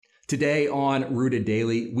Today on Rooted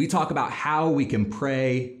Daily, we talk about how we can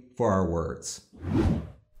pray for our words.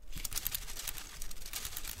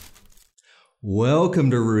 Welcome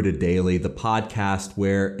to Rooted Daily, the podcast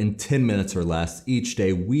where in 10 minutes or less each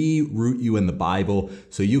day we root you in the Bible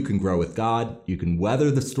so you can grow with God, you can weather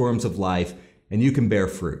the storms of life, and you can bear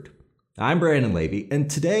fruit. I'm Brandon Levy, and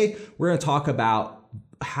today we're going to talk about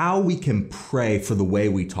how we can pray for the way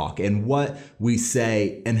we talk and what we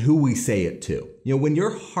say and who we say it to. You know, when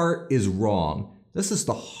your heart is wrong, this is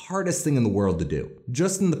the hardest thing in the world to do.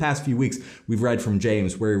 Just in the past few weeks, we've read from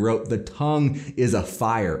James where he wrote, "The tongue is a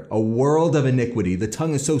fire, a world of iniquity. The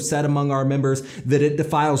tongue is so set among our members that it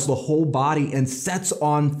defiles the whole body and sets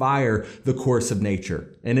on fire the course of nature.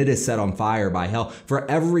 And it is set on fire by hell. For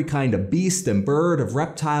every kind of beast and bird, of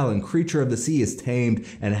reptile and creature of the sea is tamed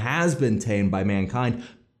and has been tamed by mankind.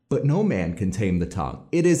 But no man can tame the tongue.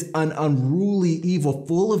 It is an unruly evil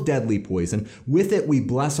full of deadly poison. With it we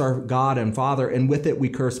bless our God and Father, and with it we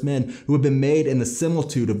curse men who have been made in the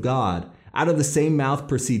similitude of God. Out of the same mouth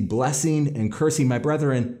proceed blessing and cursing. My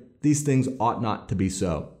brethren, these things ought not to be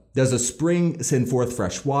so. Does a spring send forth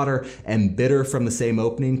fresh water and bitter from the same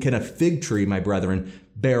opening? Can a fig tree, my brethren,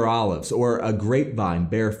 bear olives, or a grapevine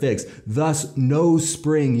bear figs? Thus no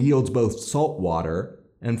spring yields both salt water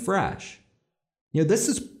and fresh." You know, this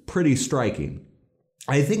is pretty striking.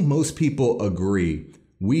 I think most people agree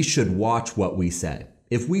we should watch what we say.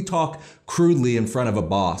 If we talk crudely in front of a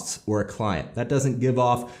boss or a client, that doesn't give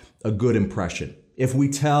off a good impression. If we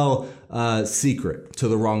tell a secret to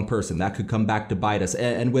the wrong person, that could come back to bite us.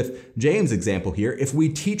 And with James' example here, if we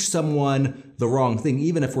teach someone the wrong thing,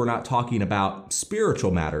 even if we're not talking about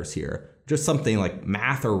spiritual matters here, just something like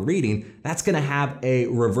math or reading, that's going to have a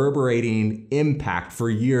reverberating impact for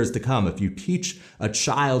years to come. If you teach a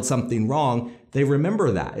child something wrong, they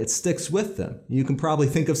remember that. It sticks with them. You can probably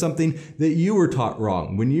think of something that you were taught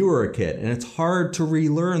wrong when you were a kid, and it's hard to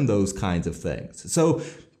relearn those kinds of things. So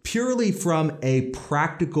purely from a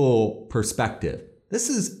practical perspective, this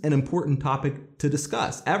is an important topic to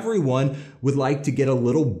discuss. Everyone would like to get a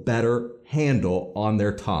little better handle on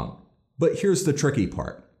their tongue. But here's the tricky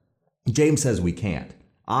part. James says we can't.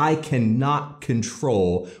 I cannot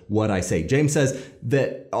control what I say. James says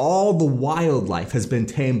that all the wildlife has been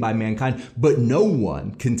tamed by mankind, but no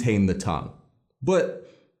one can tame the tongue. But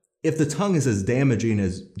if the tongue is as damaging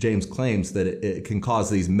as James claims that it can cause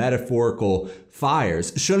these metaphorical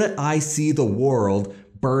fires, shouldn't I see the world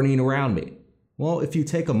burning around me? Well, if you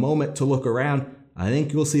take a moment to look around, I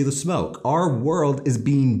think you'll see the smoke. Our world is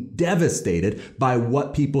being devastated by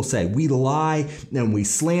what people say. We lie and we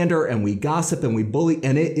slander and we gossip and we bully,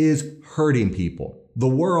 and it is hurting people. The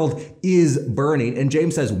world is burning, and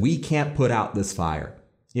James says we can't put out this fire.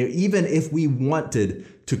 You know, even if we wanted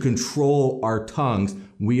to control our tongues,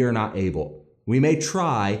 we are not able. We may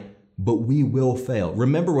try, but we will fail.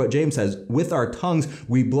 Remember what James says, with our tongues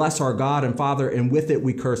we bless our God and Father, and with it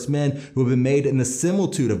we curse men who have been made in the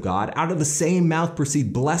similitude of God. Out of the same mouth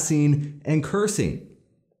proceed blessing and cursing.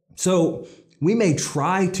 So we may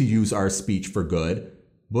try to use our speech for good,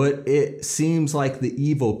 but it seems like the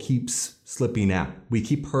evil keeps slipping out. We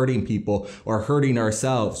keep hurting people or hurting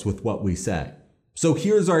ourselves with what we say. So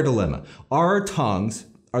here's our dilemma. Our tongues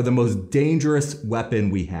are the most dangerous weapon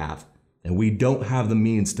we have, and we don't have the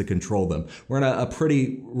means to control them. We're in a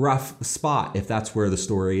pretty rough spot if that's where the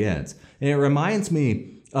story ends. And it reminds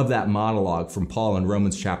me of that monologue from Paul in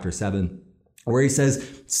Romans chapter 7, where he says,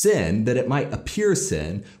 "Sin, that it might appear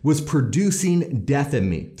sin, was producing death in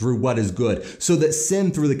me through what is good, so that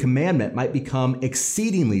sin through the commandment might become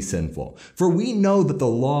exceedingly sinful. For we know that the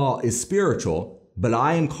law is spiritual, but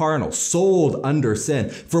I am carnal, sold under sin.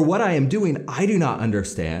 For what I am doing, I do not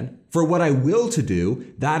understand. For what I will to do,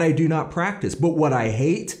 that I do not practice. But what I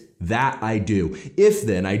hate, that I do. If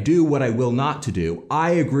then I do what I will not to do,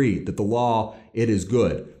 I agree that the law, it is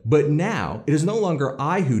good. But now it is no longer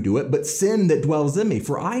I who do it, but sin that dwells in me.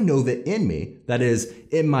 For I know that in me, that is,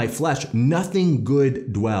 in my flesh, nothing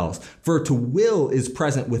good dwells. For to will is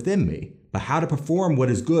present within me, but how to perform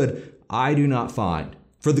what is good, I do not find.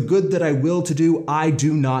 For the good that I will to do, I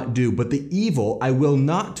do not do. But the evil I will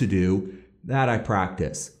not to do, that I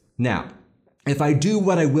practice. Now, if I do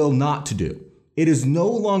what I will not to do, it is no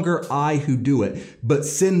longer I who do it, but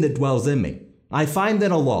sin that dwells in me. I find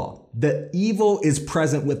then a law, that evil is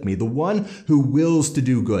present with me, the one who wills to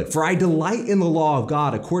do good. For I delight in the law of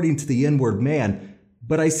God according to the inward man,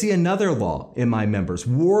 but I see another law in my members,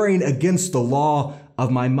 warring against the law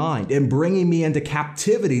of my mind and bringing me into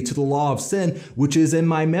captivity to the law of sin, which is in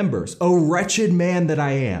my members. O wretched man that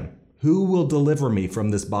I am, who will deliver me from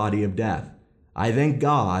this body of death? I thank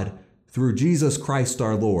God through Jesus Christ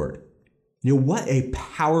our Lord. What a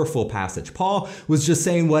powerful passage. Paul was just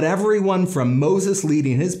saying what everyone from Moses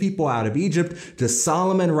leading his people out of Egypt to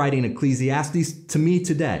Solomon writing Ecclesiastes to me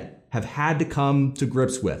today have had to come to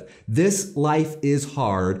grips with. This life is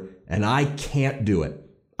hard and I can't do it.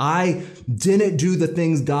 I didn't do the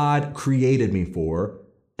things God created me for,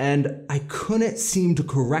 and I couldn't seem to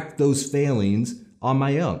correct those failings on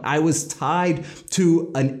my own. I was tied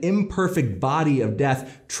to an imperfect body of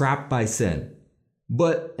death trapped by sin.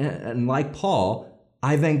 But, and like Paul,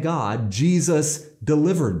 I thank God Jesus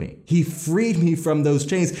delivered me. He freed me from those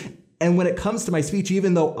chains. And when it comes to my speech,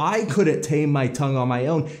 even though I couldn't tame my tongue on my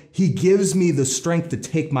own, he gives me the strength to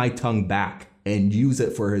take my tongue back and use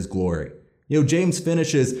it for his glory. James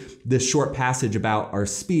finishes this short passage about our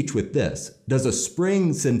speech with this. Does a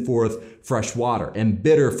spring send forth fresh water and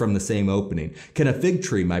bitter from the same opening? Can a fig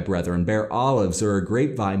tree, my brethren, bear olives, or a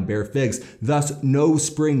grapevine bear figs? Thus no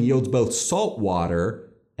spring yields both salt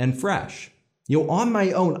water and fresh. On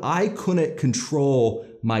my own, I couldn't control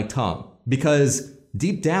my tongue because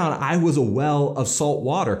deep down I was a well of salt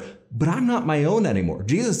water. But I'm not my own anymore.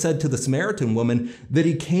 Jesus said to the Samaritan woman that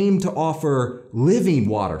he came to offer living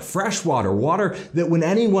water, fresh water, water that when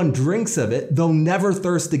anyone drinks of it, they'll never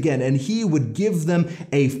thirst again. And he would give them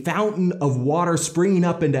a fountain of water springing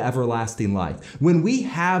up into everlasting life. When we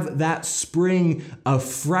have that spring of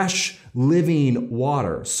fresh, living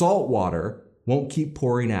water, salt water won't keep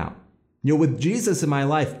pouring out. With Jesus in my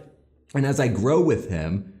life, and as I grow with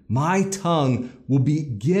him, my tongue will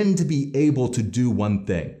begin to be able to do one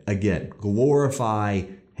thing. Again, glorify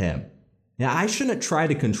him. Now, I shouldn't try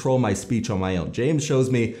to control my speech on my own. James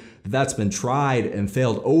shows me that's been tried and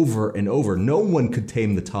failed over and over. No one could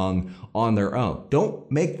tame the tongue on their own.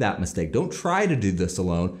 Don't make that mistake. Don't try to do this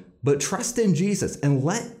alone, but trust in Jesus and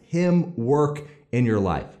let him work in your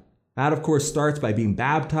life. That, of course, starts by being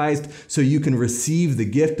baptized so you can receive the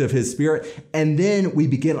gift of his Spirit. And then we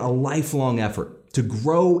begin a lifelong effort to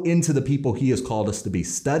grow into the people he has called us to be,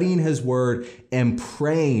 studying his word and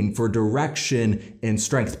praying for direction and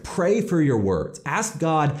strength. Pray for your words. Ask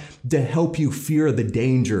God to help you fear the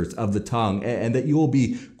dangers of the tongue and that you will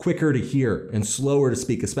be quicker to hear and slower to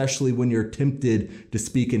speak, especially when you're tempted to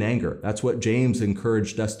speak in anger. That's what James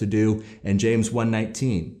encouraged us to do in James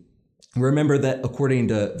 1:19. Remember that according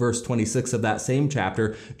to verse 26 of that same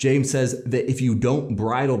chapter, James says that if you don't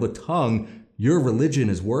bridle the tongue, your religion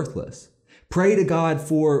is worthless. Pray to God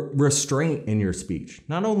for restraint in your speech,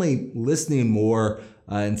 not only listening more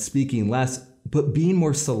and speaking less, but being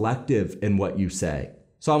more selective in what you say.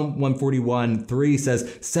 Psalm 141:3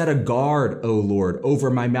 says, set a guard, O Lord,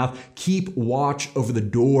 over my mouth. Keep watch over the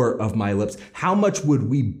door of my lips. How much would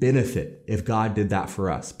we benefit if God did that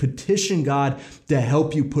for us? Petition God to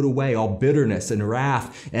help you put away all bitterness and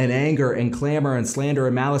wrath and anger and clamor and slander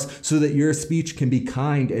and malice so that your speech can be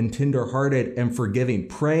kind and tenderhearted and forgiving.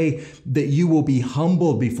 Pray that you will be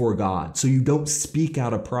humbled before God so you don't speak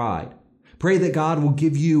out of pride. Pray that God will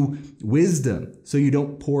give you wisdom so you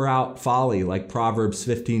don't pour out folly like Proverbs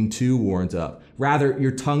 15:2 warns of. Rather, your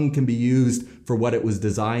tongue can be used for what it was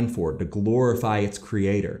designed for, to glorify its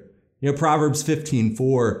creator. Proverbs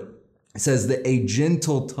 15:4 says that a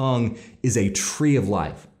gentle tongue is a tree of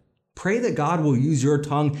life. Pray that God will use your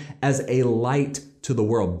tongue as a light to the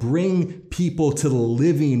world. Bring people to the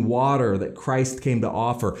living water that Christ came to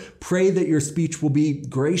offer. Pray that your speech will be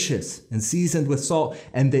gracious and seasoned with salt,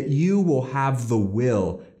 and that you will have the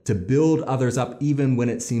will to build others up even when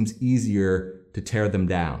it seems easier to tear them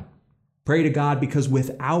down. Pray to God because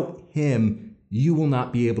without him, you will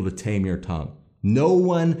not be able to tame your tongue. No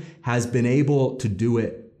one has been able to do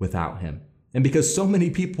it without him. And because so many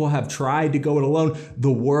people have tried to go it alone,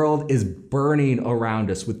 the world is burning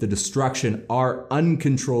around us with the destruction our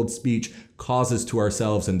uncontrolled speech causes to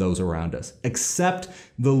ourselves and those around us. Accept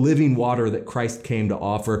the living water that Christ came to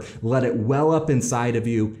offer. Let it well up inside of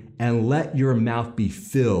you and let your mouth be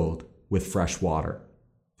filled with fresh water.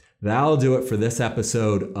 That'll do it for this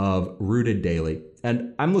episode of Rooted Daily.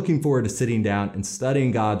 And I'm looking forward to sitting down and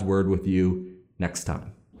studying God's word with you next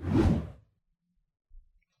time.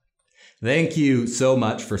 Thank you so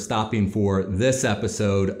much for stopping for this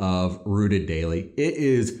episode of Rooted Daily. It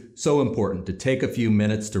is so important to take a few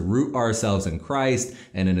minutes to root ourselves in Christ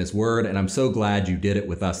and in his word, and I'm so glad you did it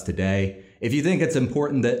with us today. If you think it's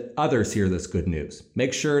important that others hear this good news,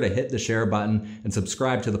 make sure to hit the share button and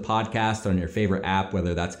subscribe to the podcast on your favorite app,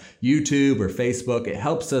 whether that's YouTube or Facebook. It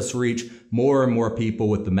helps us reach more and more people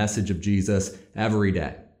with the message of Jesus every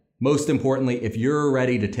day. Most importantly, if you're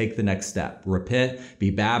ready to take the next step, repent,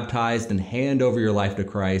 be baptized, and hand over your life to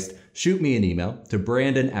Christ, shoot me an email to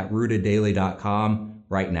brandon@rooteddaily.com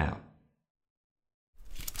right now.